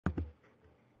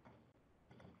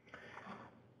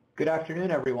Good afternoon,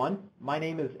 everyone. My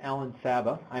name is Alain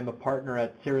Sabbah. I'm a partner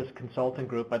at Cirrus Consulting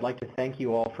Group. I'd like to thank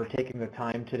you all for taking the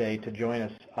time today to join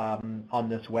us on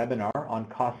this webinar on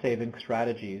cost-saving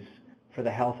strategies for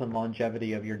the health and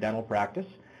longevity of your dental practice.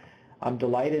 I'm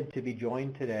delighted to be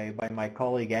joined today by my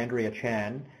colleague Andrea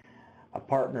Chan, a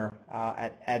partner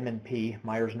at MNP,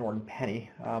 Myers Norton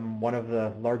Penny, one of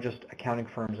the largest accounting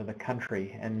firms in the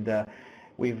country. And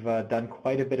we've done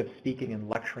quite a bit of speaking and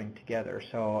lecturing together,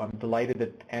 so I'm delighted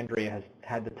that Andrea has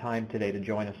had the time today to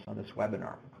join us on this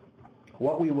webinar.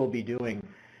 What we will be doing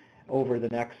over the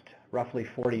next roughly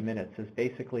 40 minutes is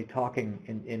basically talking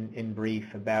in brief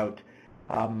about,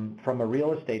 from a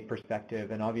real estate perspective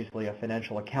and obviously a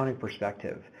financial accounting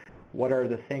perspective, what are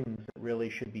the things that really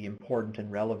should be important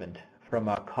and relevant from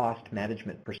a cost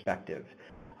management perspective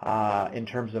in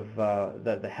terms of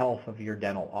the health of your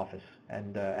dental office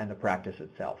and the practice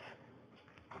itself.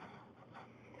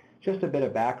 Just a bit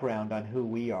of background on who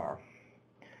we are.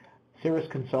 Cirrus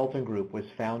Consulting Group was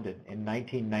founded in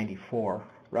 1994,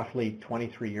 roughly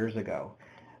 23 years ago,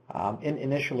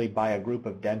 initially by a group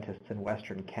of dentists in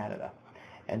Western Canada.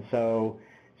 And so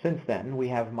since then, we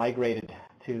have migrated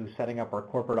to setting up our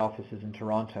corporate offices in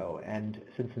Toronto, and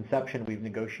since inception, we've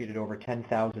negotiated over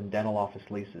 10,000 dental office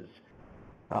leases.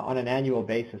 On an annual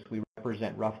basis, we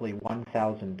represent roughly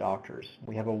 1,000 doctors.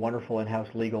 We have a wonderful in-house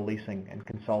legal leasing and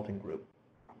consulting group.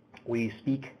 We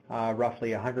speak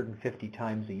roughly 150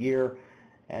 times a year,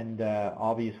 and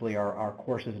obviously our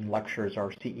courses and lectures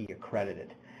are CE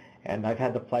accredited. And I've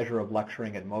had the pleasure of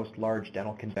lecturing at most large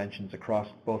dental conventions across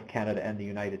both Canada and the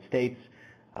United States.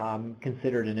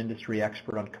 Considered an industry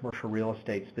expert on commercial real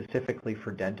estate specifically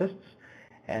for dentists.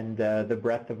 And the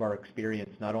breadth of our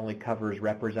experience not only covers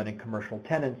representing commercial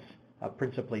tenants,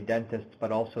 principally dentists,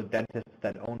 but also dentists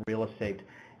that own real estate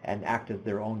and act as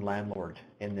their own landlord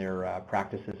in their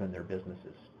practices and their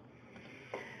businesses.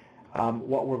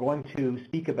 What we're going to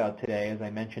speak about today, as I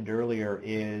mentioned earlier,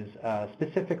 is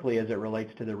specifically as it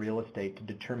relates to the real estate to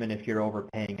determine if you're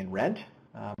overpaying in rent.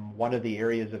 One of the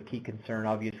areas of key concern,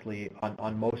 obviously,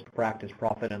 on most practice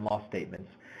profit and loss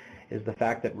statements is the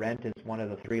fact that rent is one of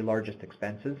the three largest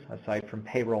expenses, aside from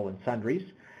payroll and sundries.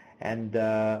 And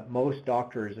most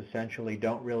doctors essentially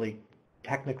don't really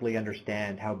technically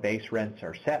understand how base rents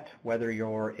are set, whether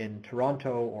you're in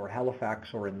Toronto or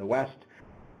Halifax or in the West,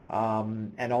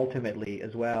 and ultimately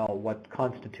as well what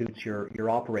constitutes your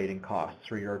operating costs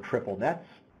or your triple nets.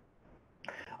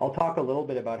 I'll talk a little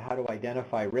bit about how to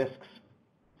identify risks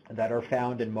that are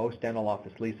found in most dental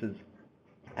office leases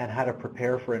and how to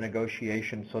prepare for a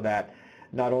negotiation so that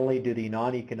not only do the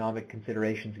non-economic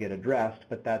considerations get addressed,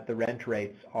 but that the rent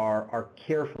rates are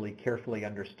carefully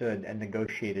understood and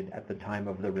negotiated at the time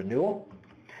of the renewal.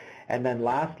 And then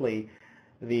lastly,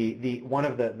 one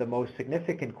of the most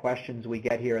significant questions we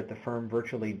get here at the firm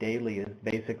virtually daily is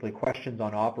basically questions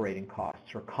on operating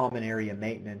costs or common area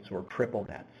maintenance or triple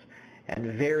nets.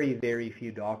 And very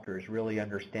few doctors really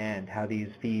understand how these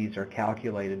fees are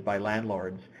calculated by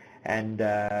landlords and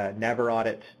never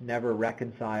audit, never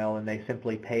reconcile, and they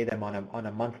simply pay them on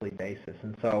a monthly basis.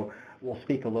 And so we'll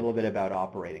speak a little bit about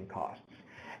operating costs.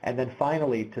 And then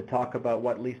finally, to talk about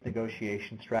what lease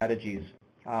negotiation strategies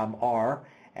are,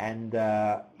 and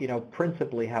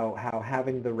principally how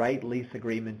having the right lease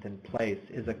agreement in place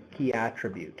is a key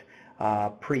attribute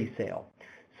pre-sale.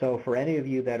 So for any of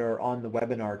you that are on the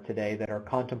webinar today that are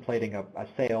contemplating a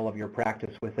sale of your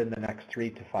practice within the next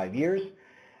 3 to 5 years,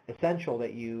 essential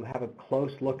that you have a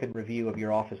close look and review of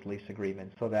your office lease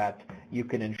agreement so that you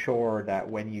can ensure that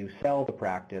when you sell the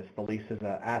practice, the lease is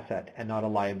an asset and not a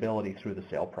liability through the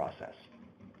sale process.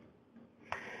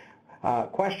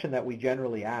 Question that we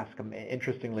generally ask,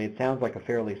 interestingly, it sounds like a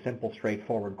fairly simple,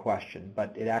 straightforward question,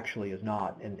 but it actually is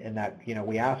not, in that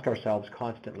we ask ourselves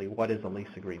constantly, what is a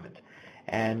lease agreement?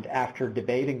 And after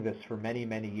debating this for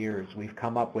many years, we've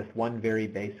come up with one very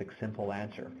basic, simple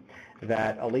answer,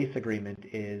 that a lease agreement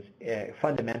is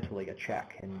fundamentally a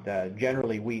check. And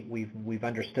generally, we've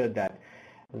understood that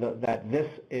this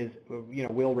is,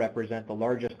 will represent the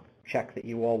largest check that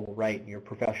you all will write in your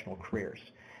professional careers.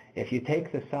 If you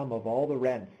take the sum of all the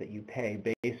rents that you pay,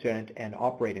 base rent and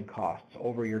operating costs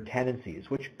over your tenancies,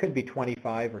 which could be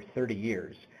 25 or 30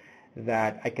 years,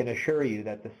 that I can assure you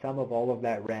that the sum of all of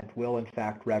that rent will in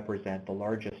fact represent the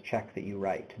largest check that you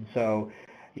write. And so,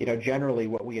 generally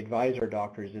what we advise our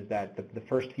doctors is that the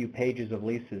first few pages of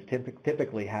leases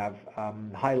typically have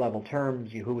high-level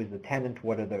terms, who is the tenant,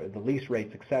 what are the lease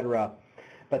rates, etc.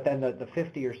 But then the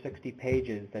 50 or 60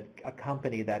 pages that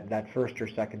accompany that first or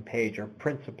second page are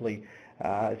principally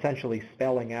essentially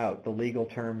spelling out the legal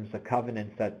terms, the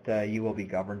covenants that you will be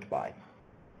governed by.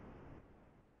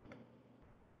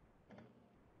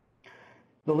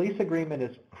 The lease agreement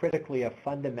is critically a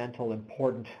fundamental,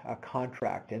 important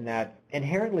contract in that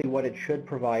inherently what it should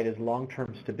provide is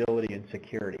long-term stability and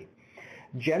security.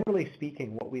 Generally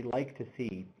speaking, what we like to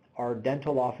see are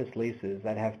dental office leases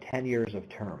that have 10 years of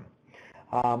term.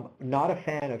 Not a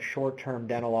fan of short-term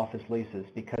dental office leases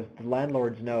because the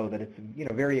landlords know that it's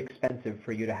very expensive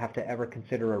for you to have to ever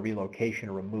consider a relocation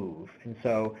or a move. And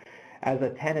so as a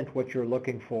tenant, what you're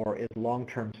looking for is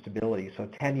long-term stability. So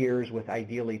 10 years with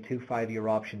ideally 2 5-year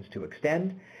options to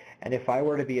extend. And if I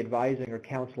were to be advising or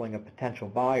counseling a potential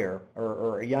buyer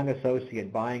or a young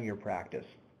associate buying your practice,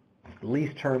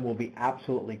 lease term will be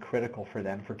absolutely critical for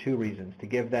them for 2 reasons: to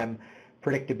give them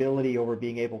predictability over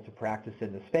being able to practice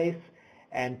in the space,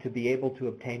 and to be able to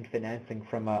obtain financing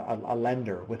from a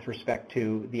lender with respect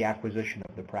to the acquisition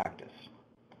of the practice.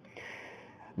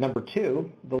 Number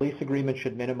 2, the lease agreement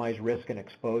should minimize risk and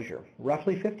exposure.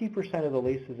 Roughly 50% of the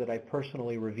leases that I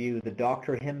personally review, the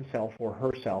doctor himself or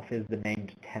herself is the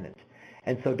named tenant.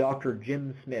 And so Dr.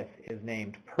 Jim Smith is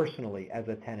named personally as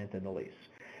a tenant in the lease.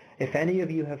 If any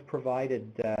of you have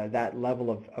provided that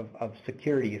level of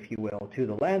security, if you will, to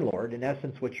the landlord, in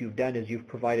essence what you've done is you've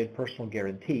provided personal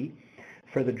guarantee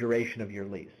for the duration of your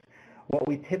lease. What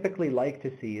we typically like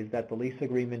to see is that the lease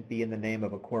agreement be in the name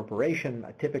of a corporation,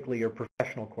 typically your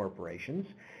professional corporations,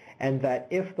 and that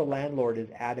if the landlord is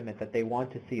adamant that they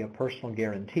want to see a personal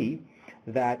guarantee,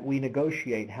 that we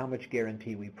negotiate how much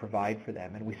guarantee we provide for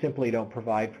them, and we simply don't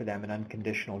provide for them an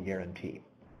unconditional guarantee.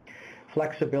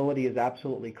 Flexibility is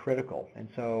absolutely critical, and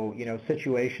so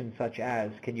situations such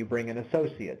as, can you bring in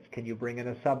associates, can you bring in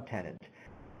a subtenant?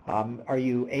 Are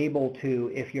you able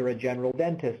to, if you're a general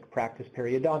dentist, practice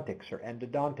periodontics or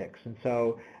endodontics? And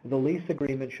so the lease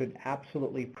agreement should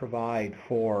absolutely provide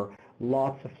for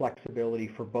lots of flexibility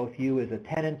for both you as a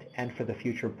tenant and for the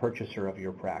future purchaser of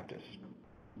your practice.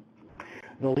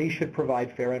 The lease should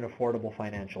provide fair and affordable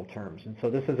financial terms. And so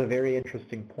this is a very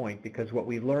interesting point, because what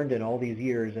we've learned in all these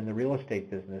years in the real estate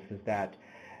business is that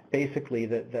basically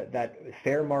that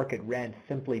fair market rent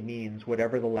simply means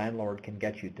whatever the landlord can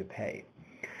get you to pay.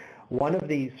 One of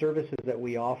the services that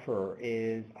we offer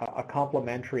is a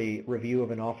complimentary review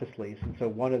of an office lease. And so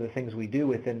one of the things we do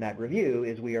within that review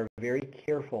is we are very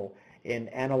careful in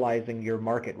analyzing your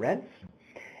market rents.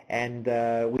 And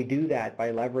we do that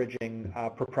by leveraging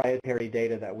proprietary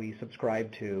data that we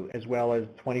subscribe to, as well as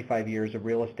 25 years of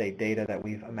real estate data that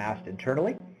we've amassed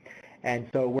internally. And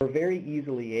so we're very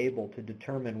easily able to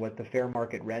determine what the fair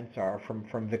market rents are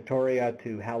from Victoria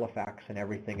to Halifax and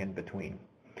everything in between.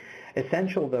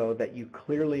 Essential, though, that you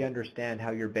clearly understand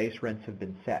how your base rents have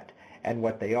been set and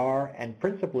what they are, and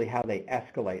principally how they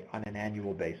escalate on an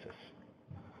annual basis.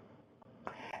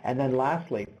 And then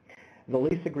lastly, the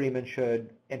lease agreement should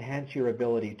enhance your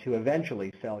ability to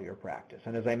eventually sell your practice.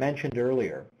 And as I mentioned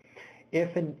earlier,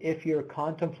 if you're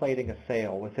contemplating a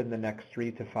sale within the next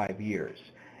 3 to 5 years,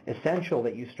 essential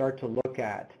that you start to look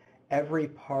at every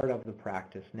part of the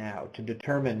practice now to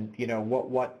determine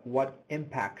what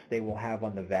impacts they will have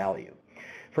on the value.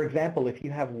 For example, if you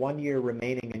have 1 year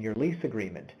remaining in your lease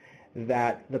agreement,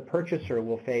 that the purchaser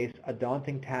will face a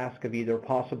daunting task of either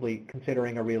possibly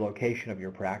considering a relocation of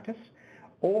your practice,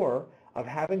 or of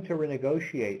having to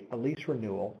renegotiate a lease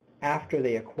renewal after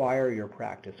they acquire your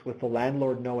practice, with the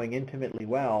landlord knowing intimately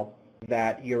well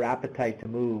that your appetite to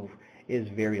move is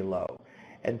very low.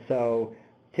 And so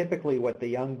typically what the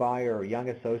young buyer or young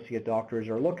associate doctors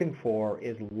are looking for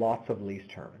is lots of lease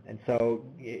term. And so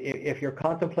if you're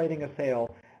contemplating a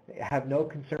sale, have no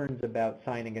concerns about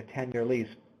signing a 10-year lease,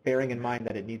 bearing in mind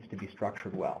that it needs to be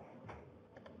structured well.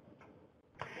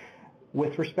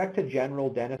 With respect to general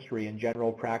dentistry and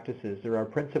general practices, there are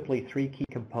principally 3 key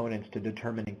components to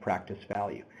determining practice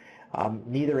value.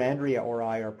 Neither Andrea or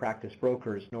I are practice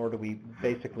brokers, nor do we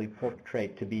basically portray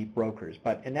to be brokers.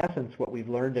 But in essence, what we've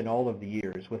learned in all of the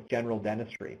years with general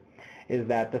dentistry is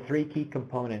that the 3 key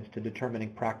components to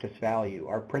determining practice value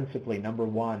are principally, number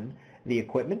 1, the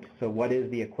equipment. So what is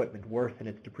the equipment worth in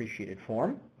its depreciated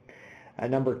form?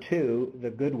 Number 2, the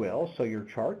goodwill, so your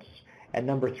charts. And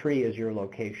number 3 is your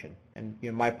location. And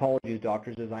my apologies,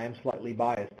 doctors, as I am slightly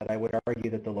biased, that I would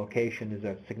argue that the location is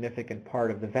a significant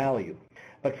part of the value.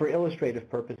 But for illustrative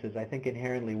purposes, I think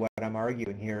inherently what I'm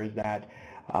arguing here is that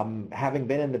having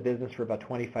been in the business for about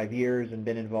 25 years and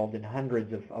been involved in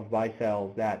hundreds of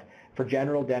buy-sells, that for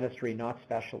general dentistry, not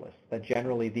specialists, that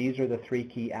generally these are the 3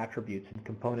 key attributes and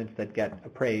components that get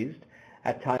appraised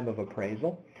at time of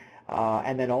appraisal,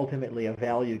 and then ultimately a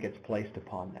value gets placed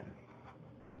upon them.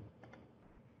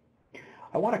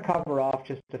 I want to cover off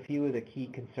just a few of the key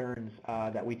concerns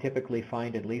that we typically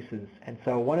find in leases. And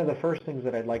so one of the first things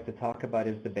that I'd like to talk about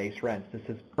is the base rents. This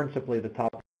is principally the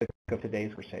topic of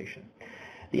today's conversation.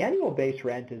 The annual base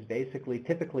rent is basically,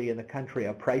 typically in the country,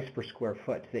 a price per square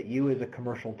foot that you as a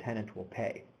commercial tenant will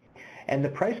pay. And the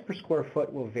price per square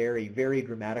foot will vary very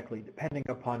dramatically depending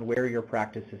upon where your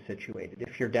practice is situated.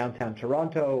 If you're downtown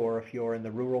Toronto, or if you're in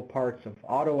the rural parts of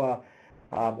Ottawa,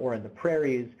 or in the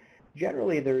prairies,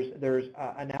 generally there's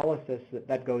analysis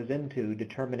that goes into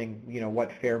determining what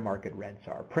fair market rents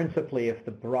are. Principally, if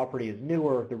the property is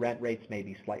newer, the rent rates may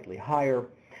be slightly higher.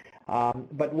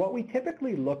 But what we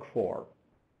typically look for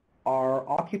are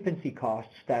occupancy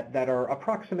costs that are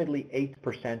approximately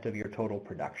 8% of your total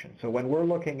production. So when we're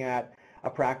looking at a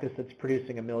practice that's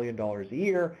producing $1 million a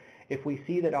year, if we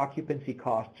see that occupancy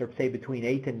costs are, say, between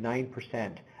 8 and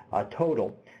 9%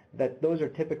 total, that those are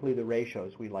typically the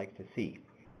ratios we like to see.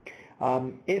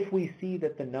 If we see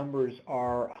that the numbers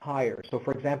are higher, so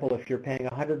for example, if you're paying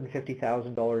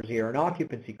 $150,000 a year in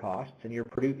occupancy costs and your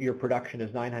production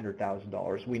is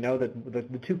 $900,000, we know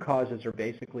that the two causes are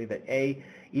basically that A,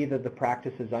 either the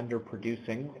practice is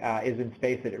underproducing, is in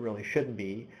space that it really shouldn't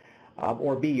be,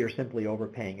 or B, you're simply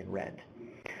overpaying in rent.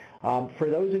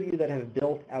 For those of you that have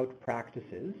built out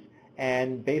practices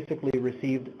and basically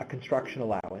received a construction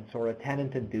allowance or a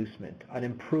tenant inducement, an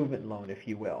improvement loan, if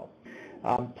you will,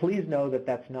 please know that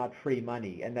that's not free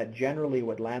money, and that generally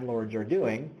what landlords are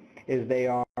doing is they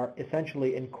are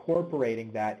essentially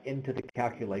incorporating that into the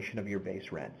calculation of your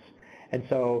base rents. And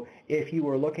so if you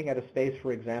were looking at a space,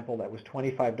 for example, that was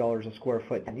 $25 a square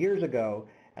foot 10 years ago,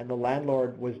 and the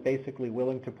landlord was basically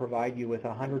willing to provide you with a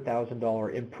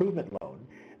 $100,000 improvement loan,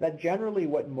 that generally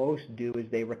what most do is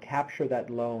they recapture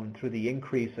that loan through the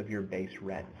increase of your base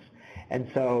rents. And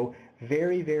so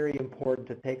very, very important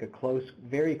to take a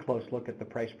very close look at the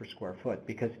price per square foot,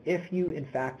 because if you in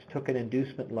fact took an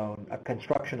inducement loan, a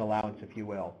construction allowance if you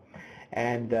will,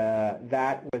 and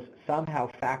that was somehow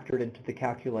factored into the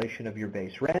calculation of your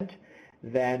base rent,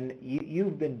 then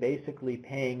you've been basically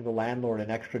paying the landlord an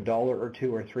extra $1 or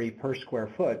 $2 or $3 per square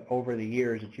foot over the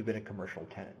years that you've been a commercial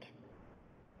tenant.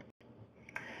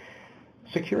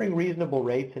 Securing reasonable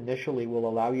rates initially will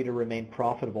allow you to remain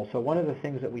profitable. So one of the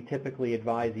things that we typically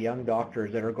advise young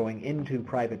doctors that are going into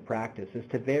private practice is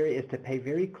to pay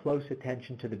very close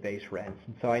attention to the base rents.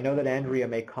 And so I know that Andrea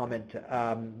may comment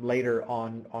later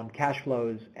on cash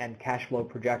flows and cash flow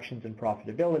projections and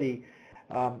profitability,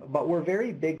 but we're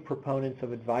very big proponents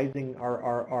of advising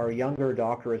our younger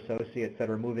doctor associates that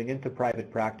are moving into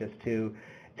private practice to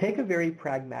take a very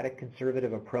pragmatic,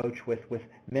 conservative approach with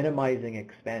minimizing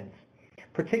expense,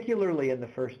 particularly in the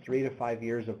first 3 to 5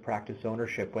 years of practice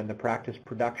ownership, when the practice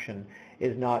production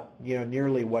is not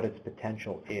nearly what its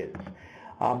potential is.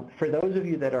 For those of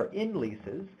you that are in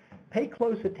leases, pay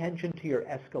close attention to your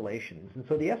escalations. And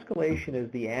so the escalation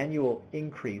is the annual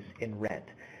increase in rent.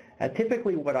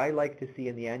 Typically what I like to see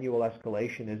in the annual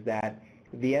escalation is that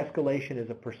the escalation is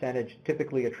a percentage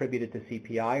typically attributed to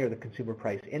CPI or the Consumer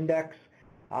Price Index.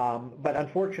 But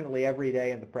unfortunately every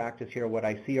day in the practice here what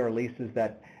I see are leases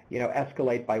that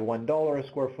escalate by $1 a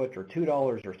square foot or $2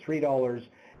 or $3.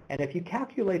 And if you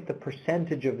calculate the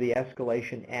percentage of the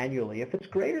escalation annually, if it's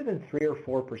greater than 3 or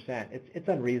 4%, it's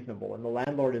unreasonable, and the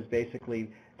landlord is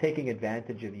basically taking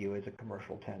advantage of you as a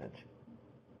commercial tenant.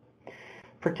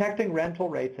 Protecting rental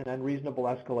rates and unreasonable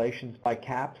escalations by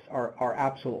caps are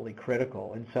absolutely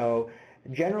critical. And so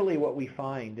generally what we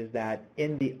find is that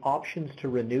in the options to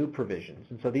renew provisions,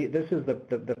 and so this is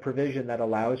the provision that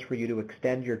allows for you to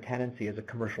extend your tenancy as a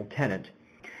commercial tenant,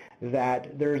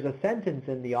 that there's a sentence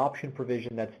in the option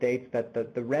provision that states that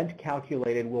the rent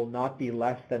calculated will not be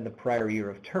less than the prior year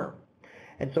of term.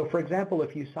 And so for example,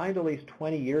 if you signed a lease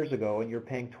 20 years ago and you're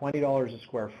paying $20 a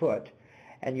square foot,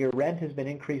 and your rent has been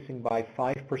increasing by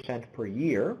 5% per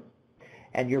year,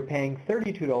 and you're paying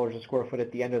 $32 a square foot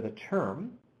at the end of the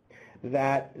term,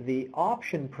 that the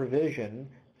option provision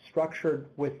structured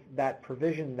with that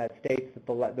provision that states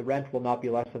that the rent will not be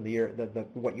less than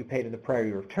what you paid in the prior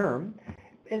year of term,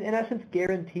 in essence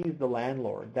guarantees the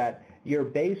landlord that your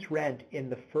base rent in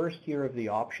the first year of the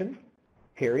option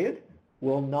period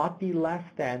will not be less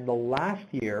than the last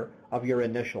year of your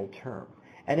initial term.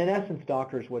 And in essence,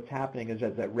 doctors, what's happening is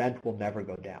that rent will never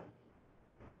go down.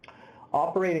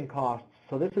 Operating costs.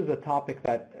 So this is a topic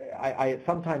that I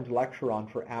sometimes lecture on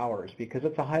for hours because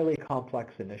it's a highly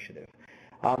complex initiative.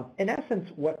 In essence,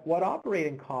 what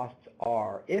operating costs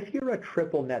are, if you're a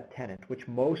triple net tenant, which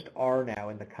most are now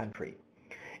in the country,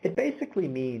 it basically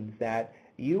means that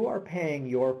you are paying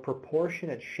your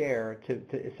proportionate share to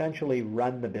essentially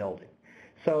run the building.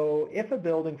 So if a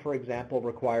building, for example,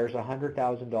 requires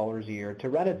 $100,000 a year to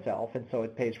run itself, and so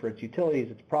it pays for its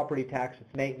utilities, its property tax,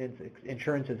 its maintenance, its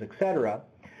insurances, etc.,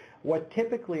 What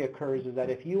typically occurs is that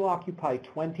if you occupy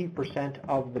 20%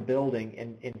 of the building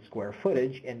in square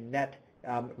footage, in net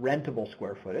rentable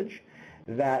square footage,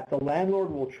 that the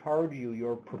landlord will charge you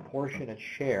your proportionate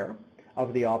share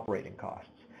of the operating costs.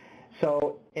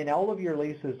 So in all of your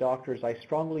leases, doctors, I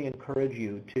strongly encourage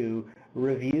you to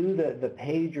review the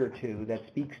page or two that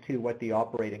speaks to what the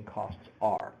operating costs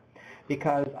are.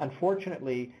 Because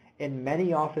unfortunately, in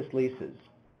many office leases,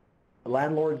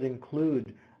 landlords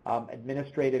include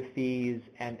administrative fees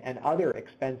and other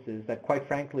expenses that quite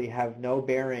frankly have no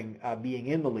bearing being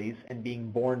in the lease and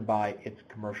being borne by its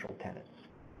commercial tenants.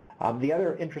 The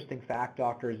other interesting fact,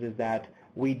 doctors, is that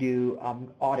we do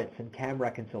audits and CAM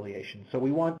reconciliation. So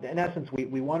we want, in essence,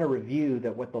 we want to review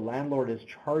that what the landlord is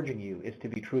charging you is to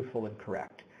be truthful and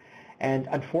correct. And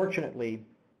unfortunately,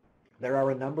 there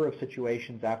are a number of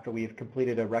situations after we have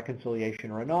completed a reconciliation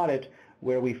or an audit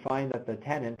where we find that the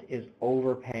tenant is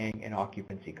overpaying in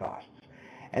occupancy costs.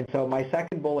 And so my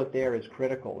second bullet there is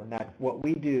critical, in that what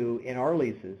we do in our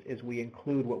leases is we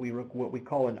include what we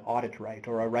call an audit right,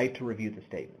 or a right to review the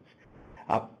statements.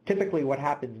 Typically what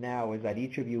happens now is that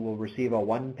each of you will receive a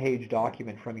one-page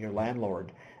document from your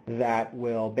landlord that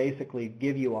will basically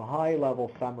give you a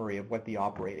high-level summary of what the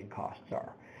operating costs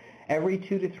are. Every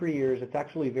 2 to 3 years, it's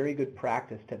actually very good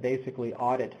practice to basically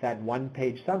audit that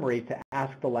one-page summary to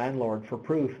ask the landlord for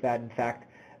proof that, in fact,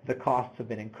 the costs have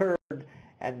been incurred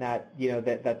and that,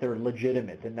 that they're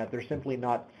legitimate and that they're simply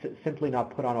not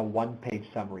put on a one-page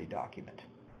summary document.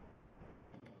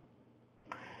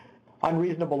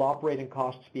 Unreasonable operating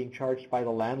costs being charged by the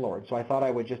landlord. So I thought I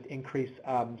would just increase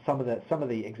some of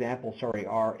the examples.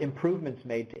 Are improvements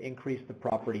made to increase the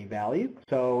property value.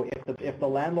 So if the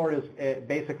landlord is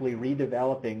basically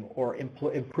redeveloping or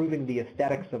improving the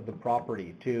aesthetics of the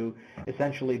property to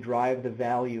essentially drive the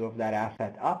value of that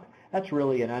asset up, that's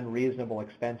really an unreasonable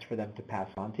expense for them to pass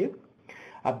on to you.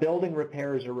 Building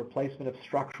repairs or replacement of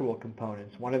structural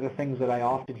components. One of the things that I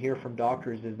often hear from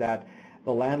doctors is that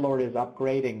the landlord is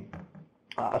upgrading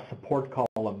support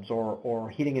columns or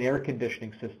heating and air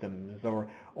conditioning systems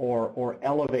or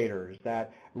elevators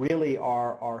that really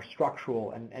are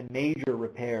structural and major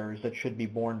repairs that should be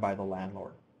borne by the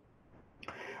landlord.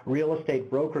 Real estate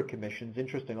broker commissions.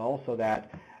 Interesting also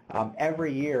that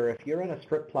every year, if you're in a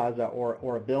strip plaza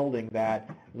or a building that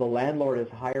the landlord is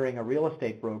hiring a real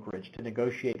estate brokerage to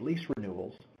negotiate lease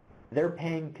renewals, they're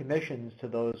paying commissions to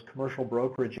those commercial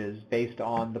brokerages based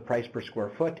on the price per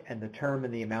square foot and the term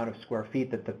and the amount of square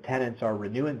feet that the tenants are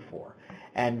renewing for.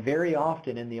 And very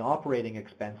often in the operating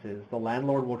expenses, the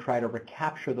landlord will try to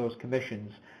recapture those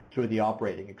commissions through the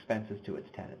operating expenses to its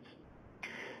tenants.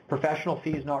 Professional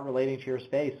fees not relating to your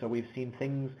space. So we've seen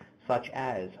things such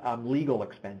as legal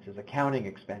expenses, accounting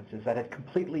expenses that had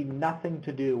completely nothing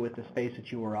to do with the space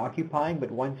that you were occupying,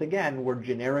 but once again were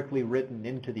generically written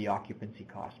into the occupancy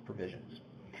cost provisions.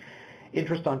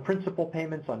 Interest on principal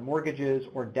payments on mortgages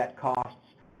or debt costs,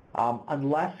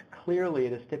 unless clearly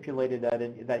it is stipulated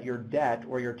that your debt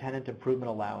or your tenant improvement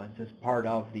allowance is part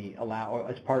of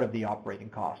the operating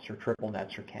costs, or triple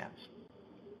nets or CAMs.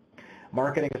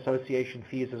 Marketing association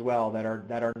fees as well that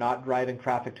are not driving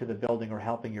traffic to the building or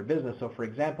helping your business. So for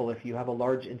example, if you have a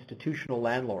large institutional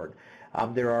landlord,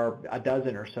 there are a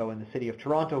dozen or so in the city of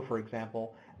Toronto, for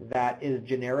example, that is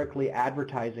generically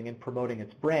advertising and promoting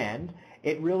its brand,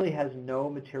 it really has no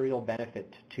material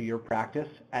benefit to your practice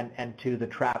and to the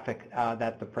traffic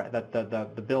that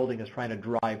the building is trying to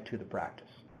drive to the practice.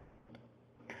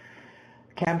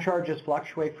 CAM charges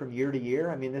fluctuate from year to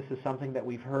year. I mean, this is something that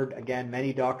we've heard, again,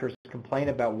 many doctors complain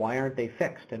about. Why aren't they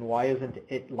fixed and why isn't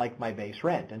it like my base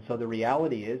rent? And so the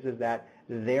reality is that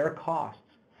their costs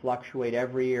fluctuate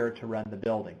every year to run the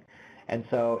building. And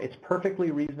so it's perfectly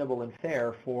reasonable and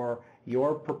fair for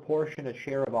your proportionate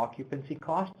share of occupancy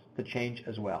costs to change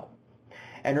as well.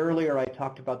 And earlier I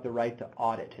talked about the right to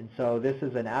audit. And so this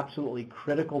is an absolutely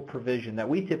critical provision that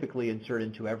we typically insert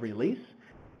into every lease.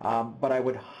 But I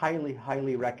would highly,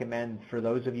 highly recommend for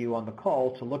those of you on the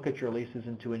call to look at your leases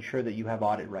and to ensure that you have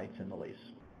audit rights in the lease.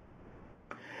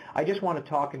 I just want to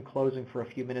talk in closing for a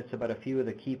few minutes about a few of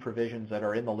the key provisions that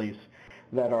are in the lease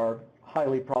that are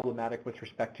highly problematic with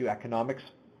respect to economics.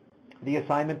 The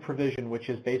assignment provision, which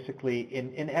is basically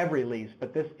in every lease,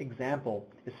 but this example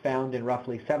is found in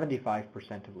roughly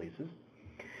 75% of leases.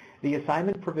 The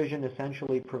assignment provision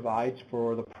essentially provides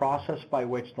for the process by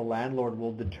which the landlord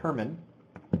will determine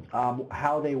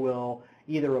how they will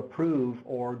either approve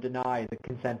or deny the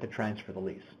consent to transfer the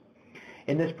lease.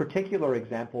 In this particular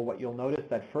example, what you'll notice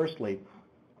that firstly,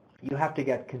 you have to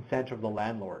get consent of the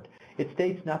landlord. It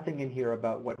states nothing in here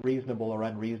about what reasonable or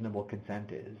unreasonable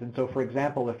consent is. And so, for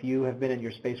example, if you have been in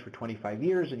your space for 25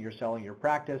 years and you're selling your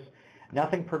practice,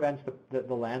 Nothing prevents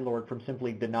the landlord from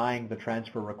simply denying the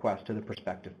transfer request to the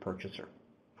prospective purchaser.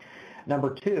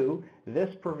 Number two,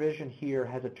 this provision here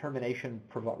has a termination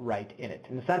right in it.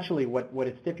 And essentially what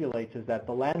it stipulates is that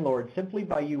the landlord, simply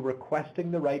by you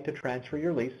requesting the right to transfer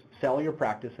your lease, sell your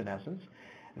practice in essence,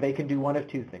 they can do one of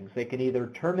two things. They can either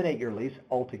terminate your lease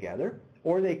altogether,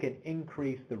 or they can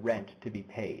increase the rent to be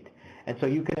paid. And so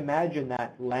you can imagine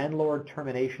that landlord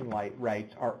termination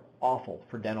rights are awful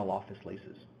for dental office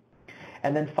leases.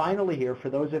 And then finally here,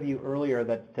 for those of you earlier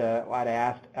that I'd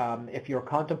asked, if you're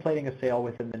contemplating a sale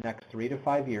within the next 3 to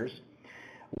 5 years,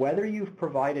 whether you've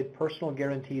provided personal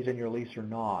guarantees in your lease or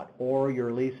not, or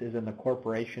your lease is in the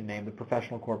corporation name, the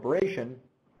professional corporation,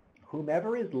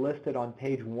 whomever is listed on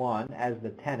page 1 as the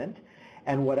tenant,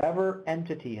 and whatever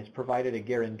entity has provided a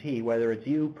guarantee, whether it's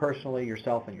you personally,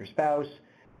 yourself and your spouse,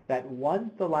 that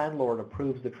once the landlord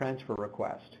approves the transfer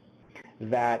request,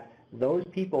 that those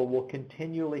people will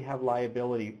continually have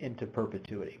liability into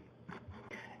perpetuity.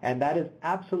 And that is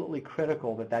absolutely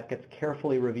critical that that gets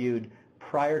carefully reviewed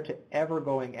prior to ever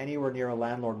going anywhere near a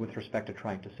landlord with respect to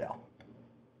trying to sell.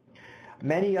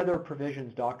 Many other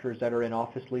provisions, doctors, that are in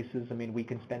office leases, I mean, we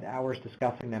can spend hours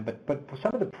discussing them, but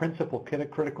some of the principal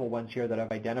critical ones here that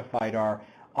I've identified are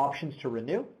options to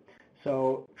renew.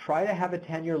 So try to have a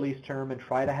 10-year lease term and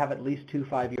try to have at least 2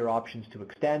 5-year options to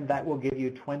extend. That will give you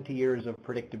 20 years of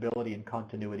predictability and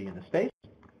continuity in the space.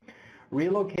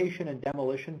 Relocation and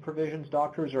demolition provisions,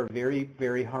 doctors, are very,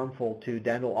 very harmful to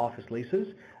dental office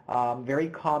leases. Very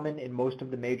common in most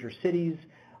of the major cities,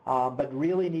 but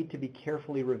really need to be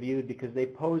carefully reviewed because they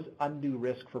pose undue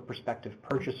risk for prospective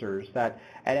purchasers that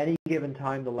at any given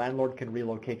time the landlord can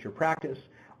relocate your practice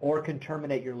or can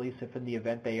terminate your lease if in the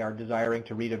event they are desiring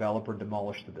to redevelop or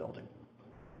demolish the building.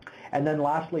 And then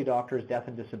lastly, doctors, death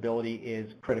and disability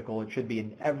is critical. It should be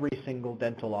in every single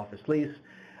dental office lease.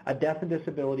 A death and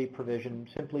disability provision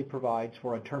simply provides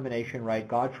for a termination right.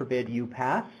 God forbid you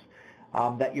pass,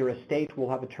 that your estate will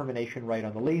have a termination right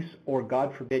on the lease, or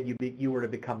God forbid you were to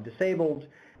become disabled,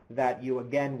 that you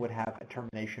again would have a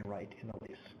termination right in the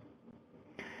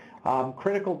lease.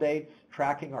 Critical dates,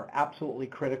 tracking are absolutely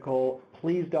critical.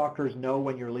 Please, doctors, know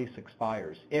when your lease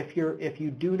expires. If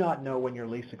you do not know when your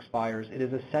lease expires, it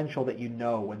is essential that you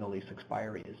know when the lease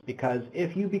expiry is, because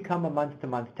if you become a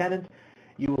month-to-month tenant,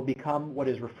 you will become what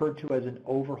is referred to as an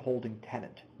overholding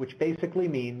tenant, which basically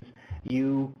means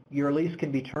your lease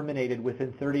can be terminated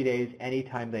within 30 days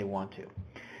anytime they want to.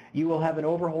 You will have an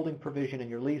overholding provision in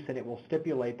your lease, and it will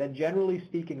stipulate that generally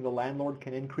speaking, the landlord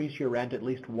can increase your rent at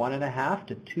least 1.5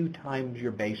 to 2 times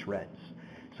your base rents.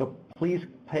 So please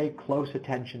pay close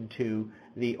attention to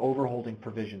the overholding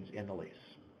provisions in the lease.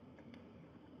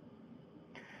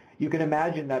 You can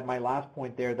imagine that my last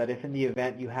point there, that if in the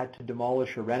event you had to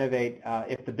demolish or renovate,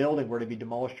 if the building were to be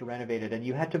demolished or renovated and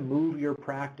you had to move your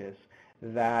practice,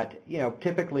 that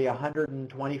typically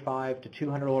 $125 to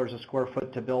 $200 a square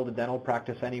foot to build a dental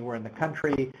practice anywhere in the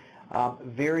country,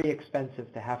 very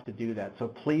expensive to have to do that. So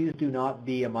please do not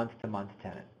be a month-to-month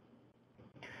tenant.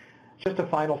 Just a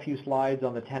final few slides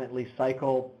on the tenant lease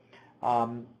cycle.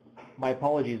 My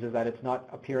apologies is that it's not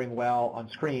appearing well on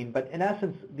screen, but in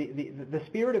essence, the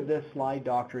spirit of this slide,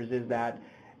 doctors, is that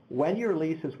when your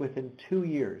lease is within 2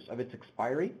 years of its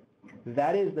expiry,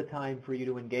 that is the time for you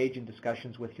to engage in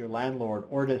discussions with your landlord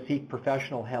or to seek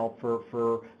professional help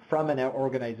from an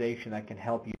organization that can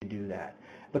help you do that.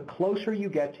 The closer you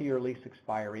get to your lease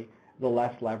expiry, the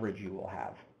less leverage you will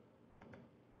have.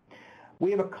 We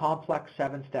have a complex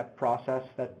 7-step process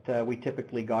that we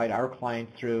typically guide our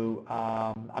clients through.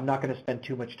 I'm not going to spend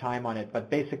too much time on it,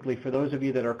 but basically for those of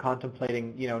you that are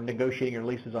contemplating, negotiating your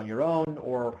leases on your own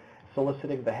or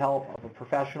soliciting the help of a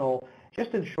professional,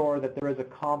 just ensure that there is a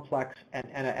complex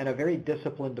and a very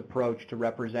disciplined approach to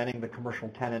representing the commercial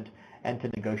tenant and to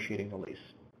negotiating the lease.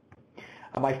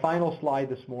 My final slide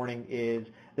this morning is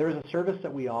there is a service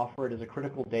that we offer. It is a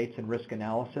critical dates and risk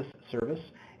analysis service.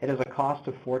 It has a cost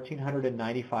of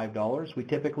 $1,495. We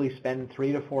typically spend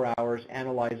 3 to 4 hours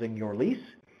analyzing your lease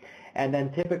and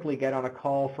then typically get on a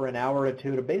call for an hour or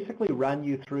two to basically run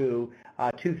you through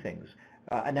 2 things.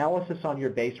 Analysis on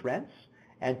your base rents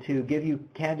and to give you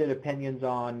candid opinions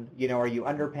on, are you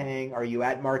underpaying, are you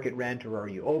at market rent, or are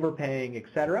you overpaying,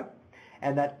 etc.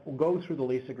 And that will go through the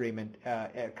lease agreement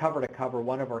cover to cover.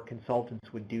 One of our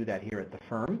consultants would do that here at the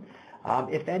firm.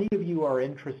 If any of you are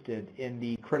interested in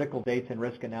the critical dates and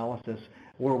risk analysis,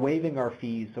 we're waiving our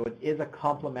fees, so it is a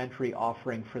complimentary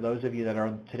offering for those of you that are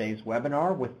on today's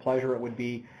webinar. With pleasure, it would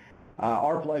be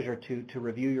our pleasure to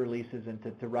review your leases and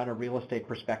to run a real estate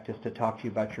prospectus to talk to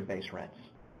you about your base rents.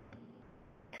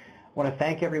 I want to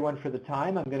thank everyone for the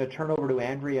time. I'm going to turn over to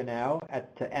Andrea now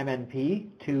at MNP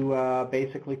to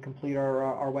basically complete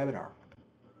our webinar.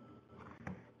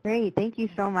 Great. Thank you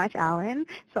so much, Alain.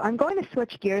 So I'm going to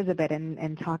switch gears a bit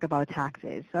and talk about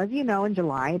taxes. So as you know, in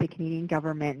July, the Canadian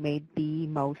government made the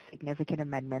most significant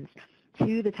amendments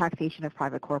to the taxation of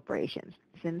private corporations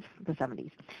since the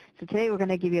 70s. So today we're going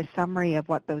to give you a summary of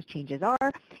what those changes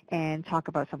are and talk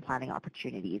about some planning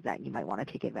opportunities that you might want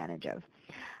to take advantage of.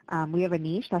 We have a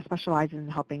niche that specializes in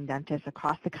helping dentists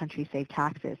across the country save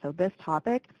taxes. So this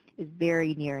topic is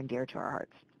very near and dear to our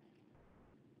hearts.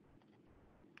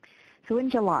 So in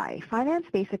July, Finance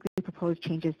basically proposed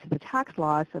changes to the tax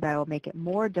laws so that it will make it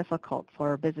more difficult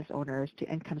for business owners to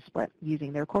income split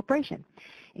using their corporation,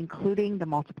 including the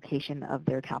multiplication of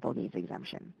their capital gains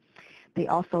exemption. They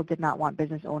also did not want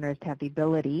business owners to have the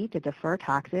ability to defer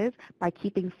taxes by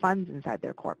keeping funds inside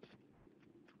their corps.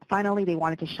 Finally, they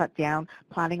wanted to shut down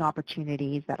planning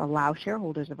opportunities that allow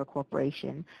shareholders of a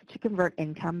corporation to convert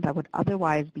income that would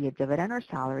otherwise be a dividend or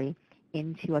salary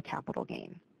into a capital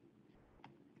gain.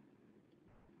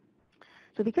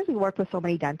 So because we work with so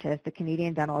many dentists, the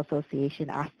Canadian Dental Association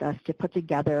asked us to put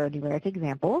together numeric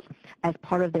examples as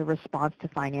part of their response to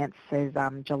Finance's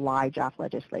July draft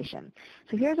legislation.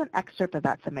 So here's an excerpt of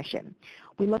that submission.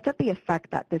 We looked at the effect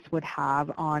that this would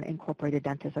have on incorporated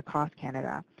dentists across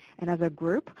Canada. And as a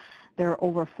group, there are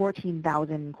over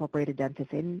 14,000 incorporated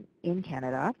dentists in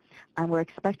Canada, and we're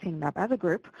expecting that as a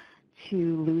group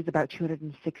to lose about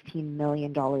 $216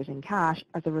 million in cash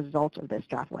as a result of this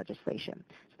draft legislation.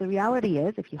 So the reality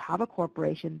is, if you have a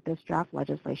corporation, this draft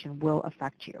legislation will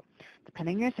affect you.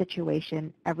 Depending on your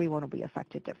situation, everyone will be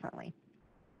affected differently.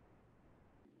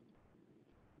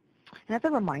 And as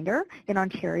a reminder, in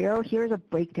Ontario, here's a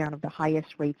breakdown of the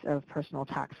highest rates of personal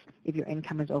tax if your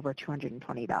income is over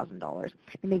 $220,000.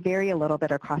 And they vary a little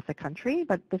bit across the country,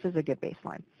 but this is a good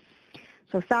baseline.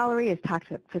 So salary is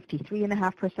taxed at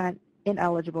 53.5%,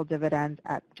 ineligible dividends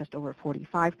at just over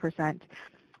 45%,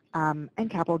 and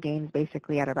capital gains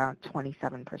basically at about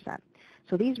 27%.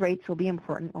 So these rates will be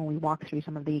important when we walk through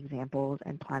some of the examples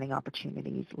and planning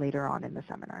opportunities later on in the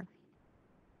seminar.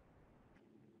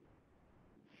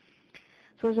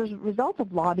 So as a result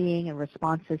of lobbying and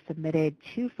responses submitted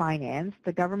to Finance,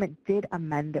 the government did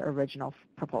amend the original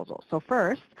proposal. So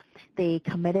first, they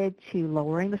committed to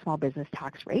lowering the small business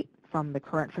tax rate from the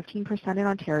current 15% in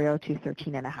Ontario to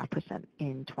 13.5%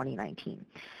 in 2019.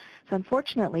 So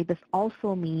unfortunately, this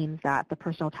also means that the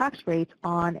personal tax rates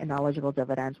on ineligible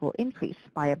dividends will increase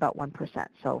by about 1%.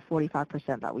 So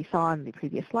 45% that we saw in the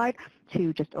previous slide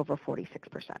to just over 46%.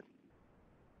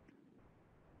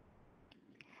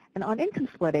 And on income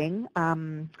splitting,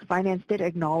 Finance did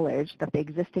acknowledge that the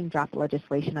existing draft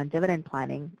legislation on dividend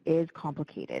planning is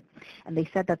complicated. And they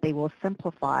said that they will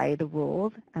simplify the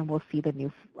rules, and we'll see the new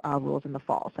rules in the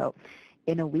fall. So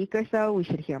in a week or so, we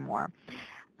should hear more.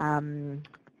 And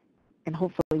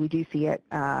hopefully we do see it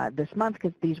this month,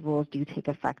 because these rules do take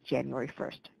effect January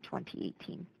 1st,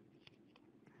 2018.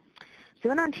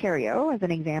 So in Ontario, as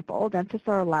an example, dentists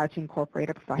are allowed to incorporate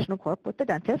a professional corp with the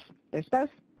dentist, their spouse,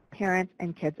 parents,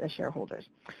 and kids as shareholders.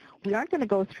 We aren't going to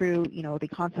go through, the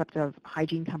concept of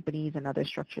hygiene companies and other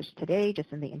structures today, just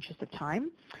in the interest of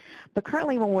time. But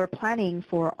currently, when we're planning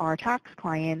for our tax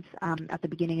clients at the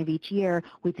beginning of each year,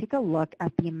 we take a look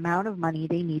at the amount of money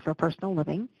they need for personal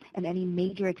living and any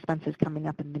major expenses coming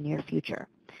up in the near future.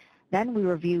 Then we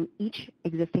review each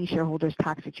existing shareholder's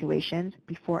tax situations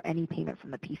before any payment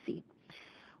from the PC.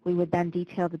 We would then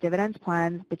detail the dividends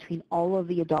plans between all of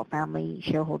the adult family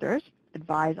shareholders,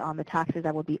 advise on the taxes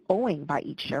that will be owing by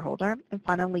each shareholder, and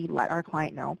finally let our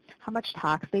client know how much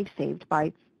tax they've saved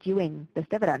by doing this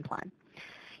dividend plan.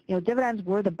 Dividends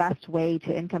were the best way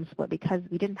to income split because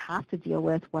we didn't have to deal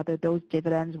with whether those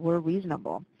dividends were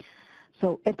reasonable.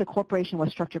 So if the corporation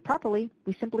was structured properly,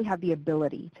 we simply have the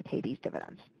ability to pay these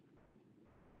dividends.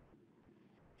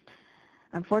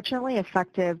 Unfortunately,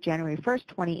 effective January 1st,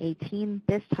 2018,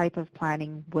 this type of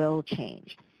planning will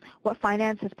change. What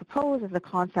Finance has proposed is the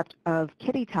concept of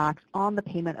kiddie tax on the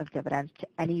payment of dividends to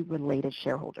any related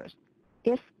shareholders,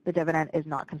 if the dividend is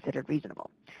not considered reasonable.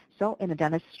 So in a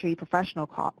dentistry professional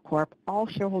corp, all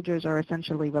shareholders are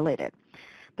essentially related.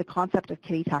 The concept of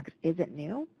kiddie tax isn't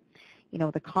new.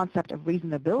 The concept of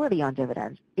reasonability on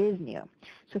dividends is new.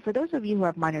 So for those of you who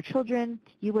have minor children,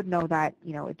 you would know that,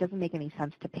 it doesn't make any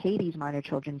sense to pay these minor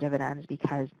children dividends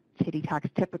because kiddie tax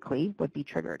typically would be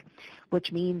triggered,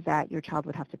 which means that your child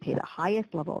would have to pay the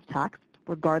highest level of tax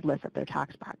regardless of their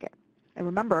tax bracket. And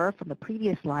remember from the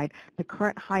previous slide, the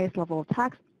current highest level of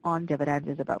tax on dividends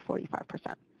is about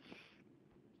 45%.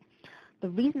 The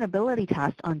reasonability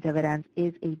test on dividends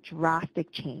is a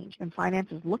drastic change, and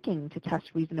finance is looking to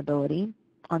test reasonability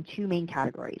on two main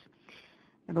categories.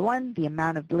 Number one, the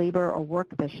amount of labor or work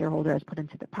the shareholder has put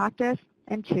into the practice,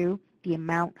 and two, the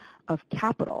amount of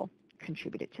capital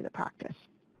contributed to the practice.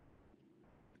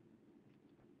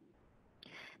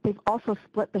 They've also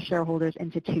split the shareholders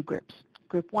into two groups.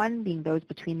 Group 1 being those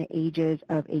between the ages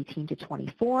of 18 to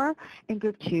 24, and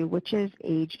Group 2, which is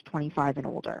age 25 and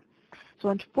older. So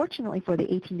unfortunately for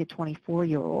the 18 to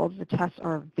 24-year-olds, the tests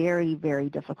are very, very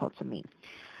difficult to meet.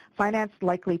 Finance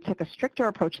likely took a stricter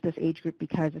approach to this age group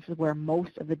because this is where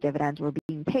most of the dividends were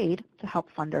being paid to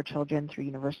help fund our children through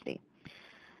university.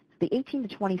 The 18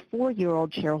 to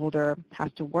 24-year-old shareholder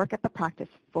has to work at the practice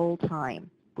full-time,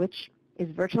 which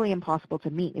is virtually impossible to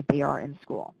meet if they are in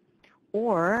school.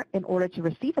 Or, in order to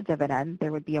receive a dividend,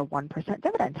 there would be a 1%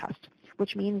 dividend test,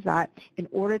 which means that in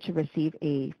order to receive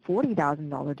a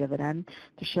 $40,000 dividend,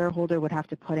 the shareholder would have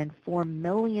to put in $4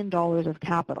 million of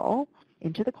capital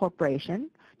into the corporation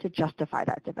to justify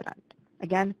that dividend.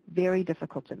 Again, very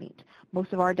difficult to meet.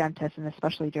 Most of our dentists, and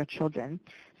especially their children,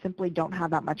 simply don't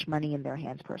have that much money in their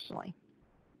hands personally.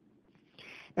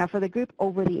 Now, for the group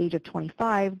over the age of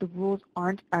 25, the rules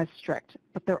aren't as strict,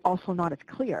 but they're also not as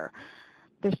clear.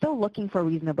 They're still looking for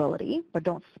reasonability, but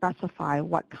don't specify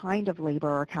what kind of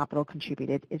labor or capital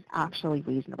contributed is actually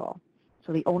reasonable.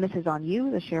 So the onus is on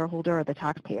you, the shareholder or the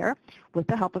taxpayer, with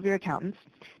the help of your accountants,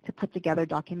 to put together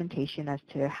documentation as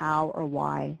to how or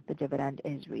why the dividend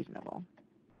is reasonable.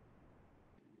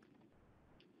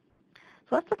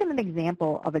 So let's look at an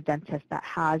example of a dentist that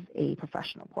has a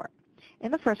professional report. In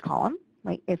the first column,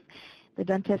 right, if the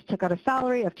dentist took out a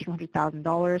salary of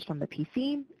 $200,000 from the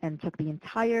PC and took the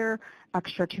entire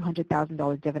extra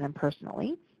 $200,000 dividend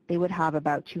personally, they would have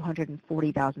about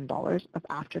 $240,000 of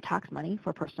after-tax money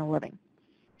for personal living.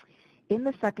 In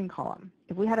the second column,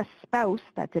 if we had a spouse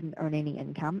that didn't earn any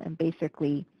income and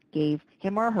basically gave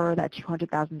him or her that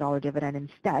 $200,000 dividend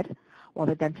instead, while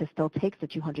the dentist still takes the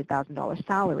 $200,000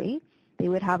 salary, they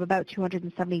would have about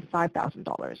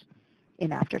 $275,000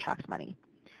 in after-tax money.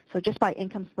 So just by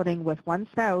income splitting with one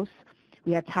spouse,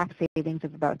 we had tax savings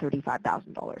of about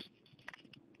 $35,000.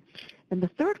 In the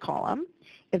third column,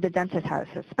 if the dentist has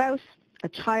a spouse, a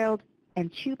child, and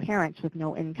two parents with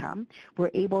no income,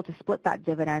 we're able to split that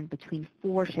dividend between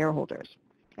 4 shareholders.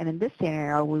 And in this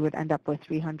scenario, we would end up with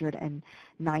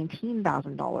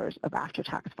 $319,000 of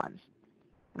after-tax funds.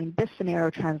 I mean, this scenario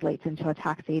translates into a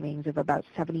tax savings of about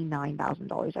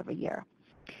 $79,000 every year.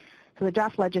 So the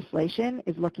draft legislation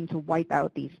is looking to wipe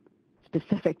out these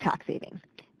specific tax savings.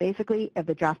 Basically, if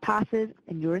the draft passes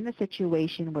and you're in the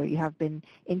situation where you have been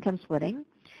income splitting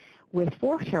with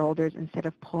 4 shareholders instead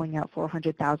of pulling out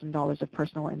 $400,000 of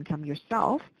personal income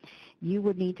yourself, you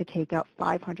would need to take out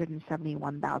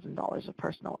 $571,000 of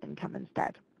personal income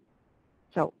instead.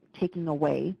 So taking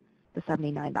away the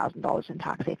 $79,000 in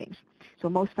tax savings. So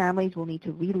most families will need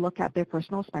to relook at their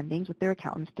personal spendings with their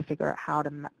accountants to figure out how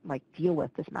to deal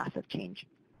with this massive change.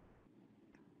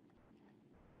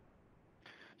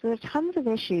 So there's tons of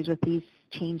issues with these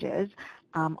changes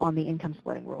on the income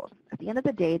splitting rules. At the end of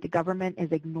the day, the government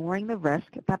is ignoring the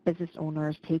risk that business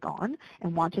owners take on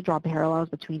and want to draw parallels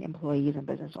between employees and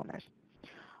business owners.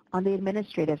 On the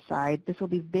administrative side, this will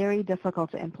be very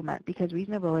difficult to implement because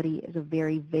reasonability is a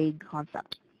very vague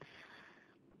concept.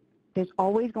 There's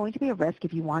always going to be a risk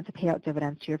if you want to pay out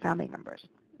dividends to your family members.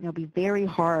 It'll be very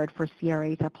hard for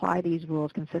CRA to apply these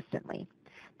rules consistently.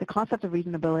 The concept of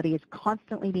reasonability is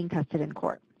constantly being tested in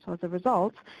court. So as a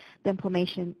result, the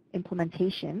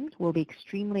implementation will be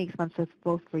extremely expensive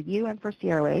both for you and for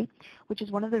CRA, which is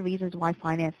one of the reasons why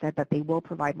Finance said that they will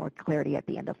provide more clarity at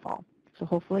the end of fall. So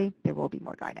hopefully there will be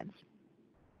more guidance.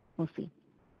 We'll see.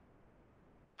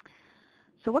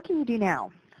 So what can you do now?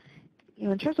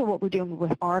 In terms of what we're doing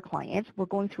with our clients, we're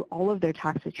going through all of their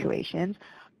tax situations,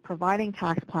 providing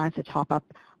tax plans to top up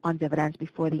on dividends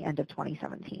before the end of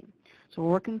 2017. So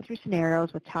we're working through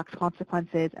scenarios with tax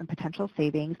consequences and potential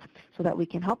savings so that we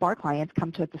can help our clients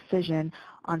come to a decision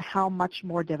on how much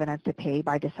more dividends to pay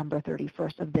by December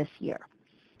 31st of this year.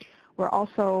 We're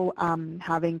also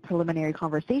having preliminary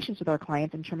conversations with our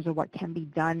clients in terms of what can be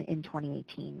done in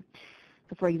 2018.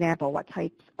 So for example, what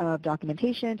types of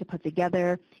documentation to put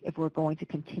together if we're going to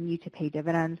continue to pay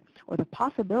dividends, or the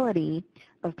possibility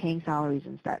of paying salaries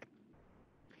instead.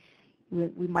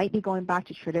 We might be going back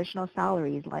to traditional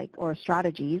salaries or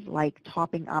strategies like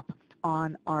topping up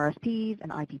on RSPs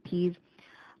and IPPs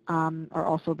are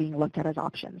also being looked at as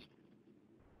options.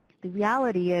 The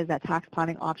reality is that tax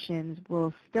planning options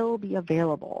will still be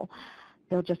available.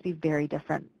 They'll just be very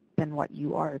different than what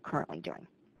you are currently doing.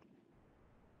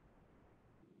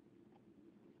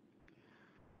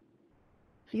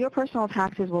 So your personal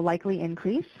taxes will likely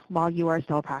increase while you are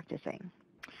still practicing.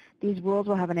 These rules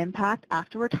will have an impact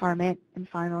after retirement and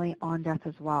finally on death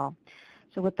as well.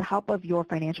 So with the help of your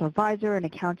financial advisor and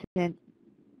accountant,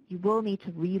 you will need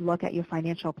to relook at your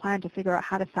financial plan to figure out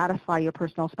how to satisfy your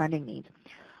personal spending needs,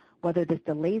 whether this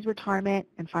delays retirement,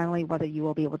 and finally whether you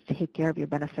will be able to take care of your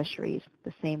beneficiaries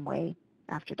the same way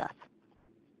after death.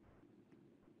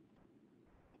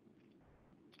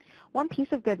 One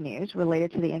piece of good news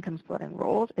related to the income splitting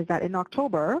rules is that in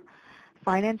October,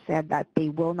 Finance said that they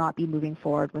will not be moving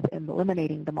forward with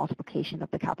eliminating the multiplication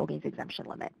of the capital gains exemption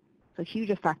limit. So huge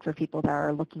effect for people that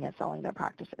are looking at selling their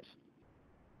practices.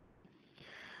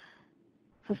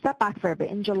 So step back for a bit.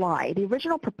 In July, the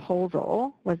original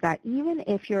proposal was that even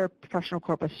if your professional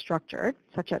corp is structured,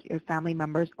 such that your family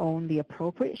members own the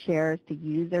appropriate shares to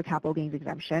use their capital gains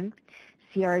exemption,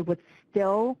 CRA would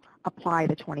still apply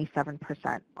the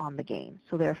 27% on the gain.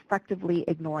 So they're effectively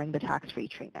ignoring the tax-free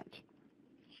treatment.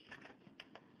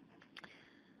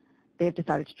 They've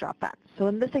decided to drop that. So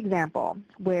in this example,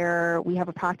 where we have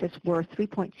a practice worth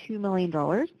 $3.2 million,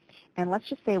 and let's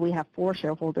just say we have 4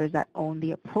 shareholders that own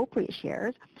the appropriate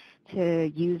shares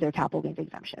to use their capital gains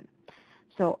exemption.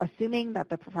 So assuming that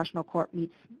the professional corp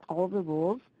meets all of the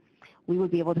rules, we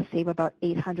would be able to save about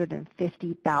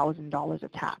 $850,000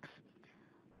 of tax.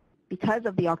 Because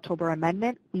of the October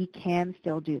amendment, we can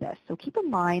still do this. So keep in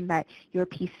mind that your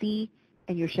PC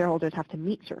and your shareholders have to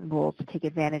meet certain rules to take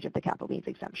advantage of the capital gains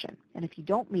exemption. And if you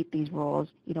don't meet these rules,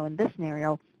 in this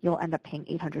scenario, you'll end up paying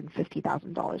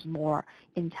 $850,000 more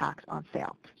in tax on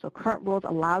sale. So current rules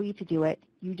allow you to do it.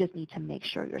 You just need to make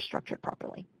sure you're structured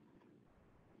properly.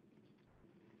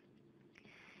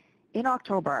 In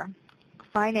October,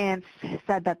 Finance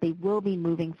said that they will be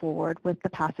moving forward with the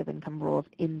passive income rules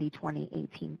in the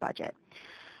 2018 budget.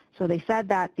 So they said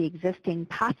that the existing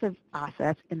passive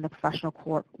assets in the professional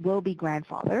corp will be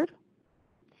grandfathered,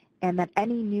 and that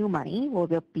any new money will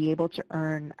be able to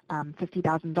earn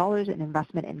 $50,000 in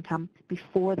investment income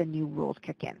before the new rules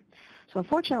kick in. So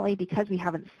unfortunately, because we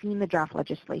haven't seen the draft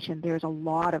legislation, there's a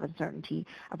lot of uncertainty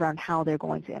around how they're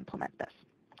going to implement this.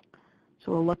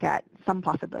 So we'll look at some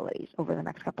possibilities over the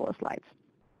next couple of slides.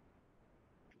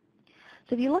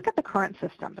 So if you look at the current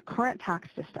system, the current tax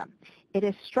system, it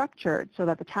is structured so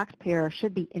that the taxpayer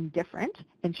should be indifferent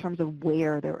in terms of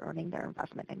where they're earning their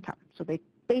investment income. So they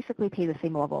basically pay the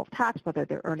same level of tax whether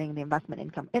they're earning the investment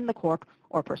income in the corp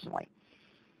or personally.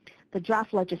 The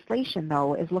draft legislation,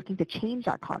 though, is looking to change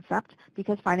that concept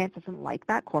because Finance doesn't like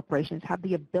that corporations have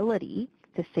the ability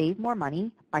to save more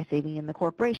money by saving in the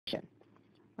corporation,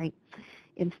 right?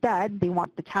 Instead, they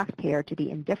want the taxpayer to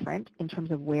be indifferent in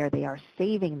terms of where they are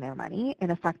saving their money, in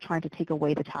effect trying to take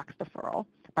away the tax deferral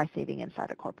by saving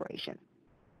inside a corporation.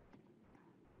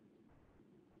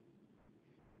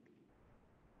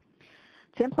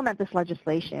 To implement this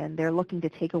legislation, they're looking to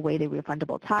take away the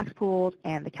refundable tax pools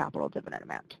and the capital dividend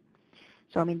amount.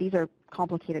 So, these are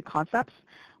complicated concepts.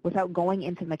 Without going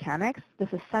into mechanics, this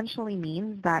essentially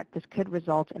means that this could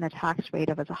result in a tax rate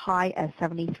of as high as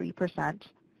 73%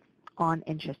 on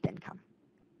interest income.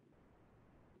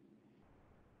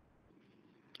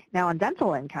 Now on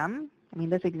dental income,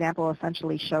 this example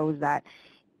essentially shows that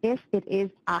if it is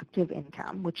active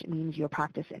income, which means your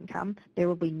practice income, there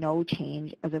will be no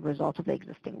change as a result of the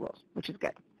existing rules, which is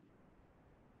good.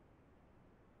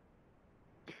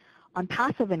 On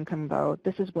passive income, though,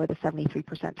 this is where the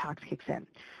 73% tax kicks in.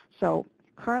 So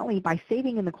currently, by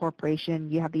saving in the corporation,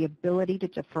 you have the ability to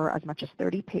defer as much as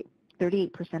 38%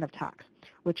 of tax,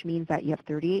 which means that you have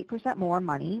 38% more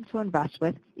money to invest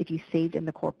with if you saved in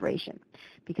the corporation,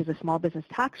 because the small business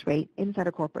tax rate inside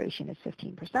a corporation is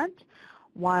 15%,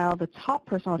 while the top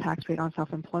personal tax rate on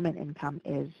self-employment income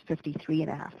is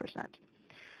 53.5%. So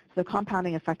the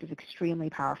compounding effect is extremely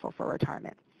powerful for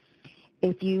retirement.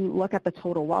 If you look at the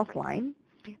total wealth line,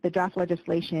 the draft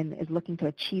legislation is looking to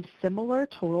achieve similar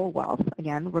total wealth,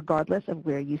 again, regardless of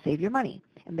where you save your money.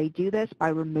 And they do this by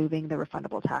removing the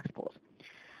refundable tax pools.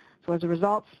 So as a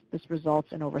result, this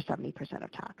results in over 70%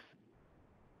 of tax.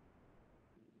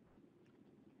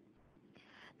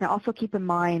 Now also keep in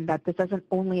mind that this doesn't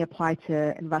only apply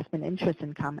to investment interest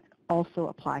income, it also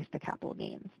applies to capital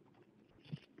gains.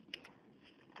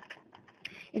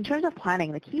 In terms of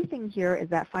planning, the key thing here is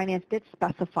that Finance did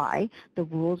specify the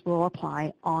rules will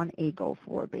apply on a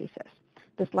go-forward basis.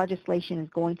 This legislation is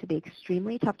going to be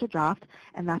extremely tough to draft,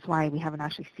 and that's why we haven't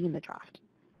actually seen the draft.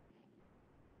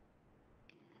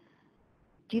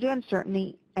 Due to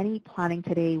uncertainty, any planning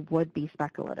today would be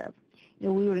speculative.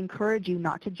 We would encourage you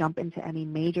not to jump into any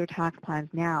major tax plans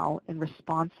now in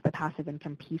response to the passive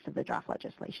income piece of the draft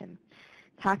legislation.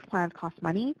 Tax plans cost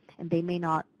money, and they may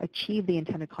not achieve the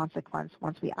intended consequence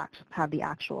once we have the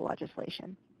actual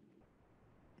legislation.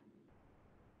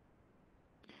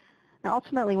 Now,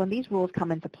 ultimately, when these rules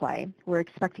come into play, we're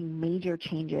expecting major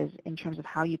changes in terms of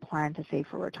how you plan to save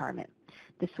for retirement.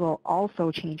 This will also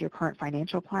change your current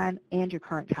financial plan and your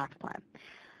current tax plan.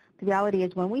 The reality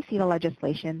is when we see the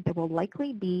legislation, there will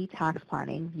likely be tax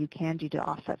planning you can do to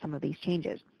offset some of these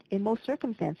changes. In most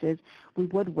circumstances, we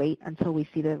would wait until we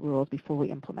see the rules before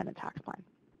we implement a tax plan.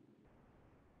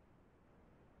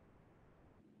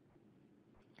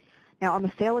 Now, on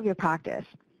the sale of your practice,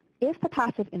 if the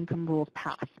passive income rules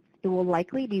pass, it will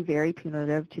likely be very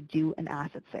punitive to do an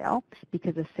asset sale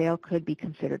because the sale could be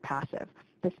considered passive.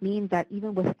 This means that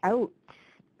even without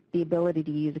the ability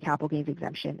to use a capital gains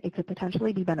exemption, it could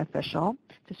potentially be beneficial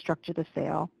to structure the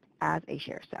sale as a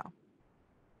share sale.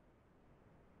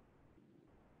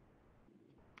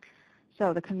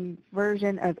 So the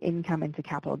conversion of income into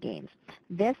capital gains.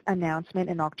 This announcement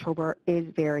in October is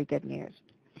very good news.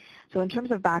 So in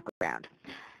terms of background,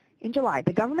 in July,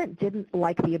 the government didn't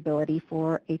like the ability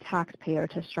for a taxpayer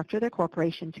to structure their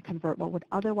corporation to convert what would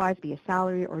otherwise be a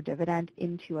salary or dividend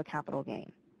into a capital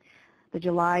gain. The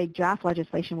July draft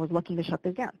legislation was looking to shut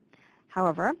this down.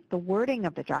 However, the wording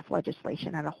of the draft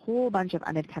legislation had a whole bunch of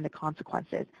unintended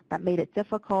consequences that made it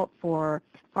difficult for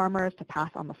farmers to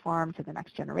pass on the farm to the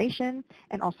next generation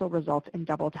and also result in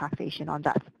double taxation on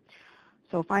death.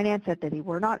 So Finance said that they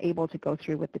were not able to go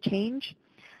through with the change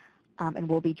and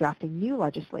will be drafting new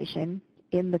legislation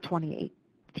in the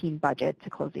 2018 budget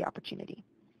to close the opportunity.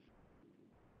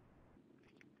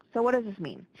 So what does this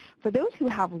mean? For those who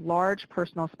have large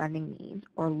personal spending needs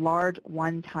or large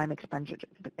one-time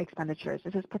expenditures,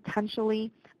 this is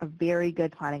potentially a very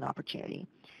good planning opportunity.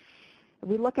 If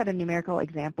we look at a numerical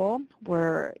example,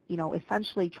 we're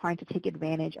essentially trying to take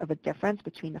advantage of a difference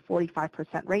between the 45%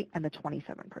 rate and the 27%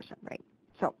 rate.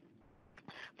 So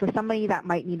for somebody that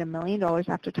might need $1 million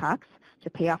after tax to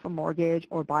pay off a mortgage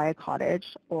or buy a cottage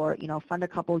or fund a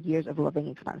couple years of living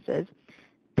expenses,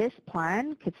 this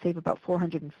plan could save about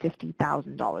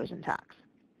 $450,000 in tax.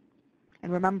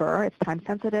 And remember, it's time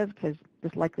sensitive because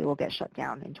this likely will get shut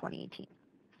down in 2018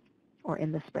 or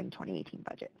in the spring 2018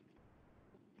 budget.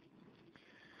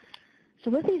 So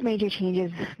with these major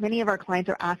changes, many of our clients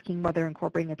are asking whether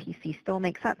incorporating a PC still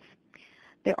makes sense.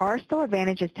 There are still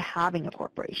advantages to having a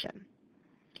corporation.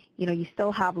 You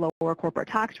still have lower corporate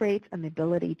tax rates and the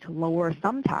ability to lower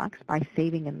some tax by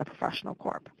saving in the professional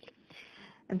corp.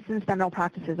 And since dental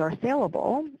practices are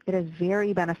saleable, it is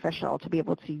very beneficial to be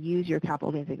able to use your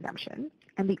capital gains exemption.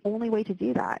 And the only way to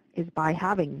do that is by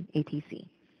having a PC.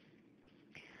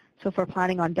 So for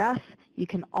planning on death, you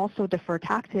can also defer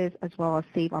taxes as well as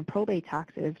save on probate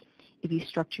taxes if you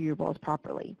structure your wills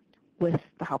properly with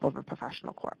the help of a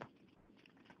professional corp.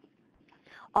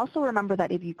 Also remember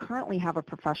that if you currently have a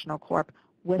professional corp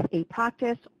with a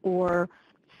practice or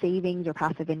savings or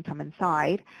passive income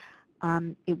inside,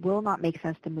 it will not make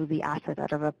sense to move the assets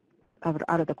out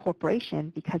of the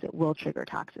corporation because it will trigger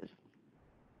taxes.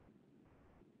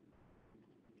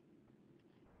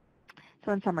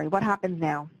 So in summary, what happens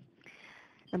now?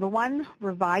 Number one,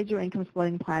 revise your income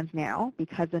splitting plans now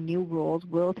because the new rules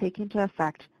will take into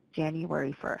effect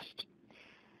January 1st.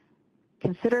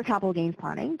 Consider capital gains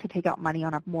planning to take out money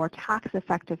on a more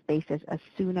tax-effective basis as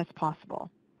soon as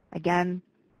possible. Again,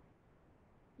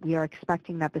 we are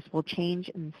expecting that this will change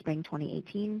in spring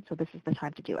 2018, so this is the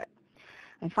time to do it.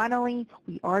 And finally,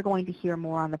 we are going to hear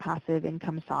more on the passive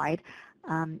income side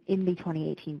in the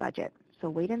 2018 budget. So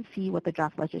wait and see what the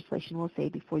draft legislation will say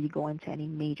before you go into any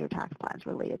major tax plans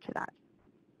related to that.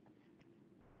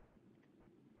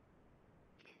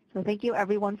 So thank you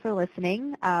everyone for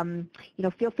listening.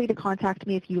 Feel free to contact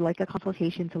me if you like a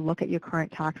consultation to look at your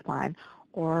current tax plan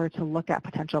or to look at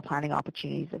potential planning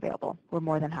opportunities available. We're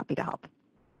more than happy to help.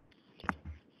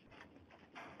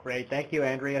 Great. Thank you,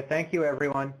 Andrea. Thank you,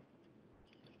 everyone.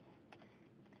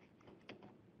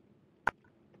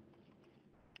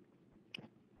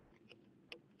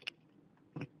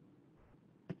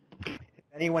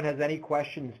 If anyone has any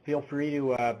questions, feel free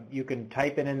to, you can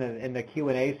type it in the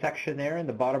Q&A section there in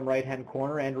the bottom right-hand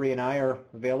corner. Andrea and I are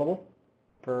available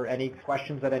for any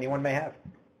questions that anyone may have.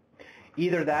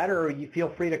 Either that or you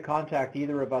feel free to contact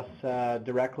either of us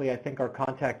directly. I think our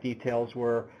contact details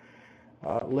were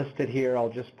listed here. I'll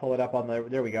just pull it up on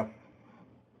there we go.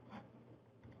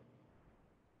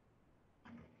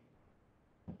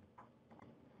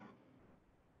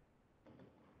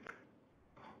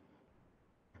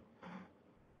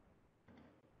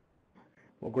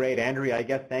 Well, great, Andrea. I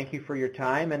guess thank you for your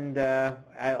time, and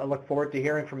I look forward to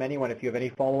hearing from anyone if you have any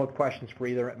follow-up questions for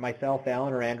either myself,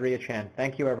 Alain, or Andrea Chen.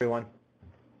 Thank you, everyone.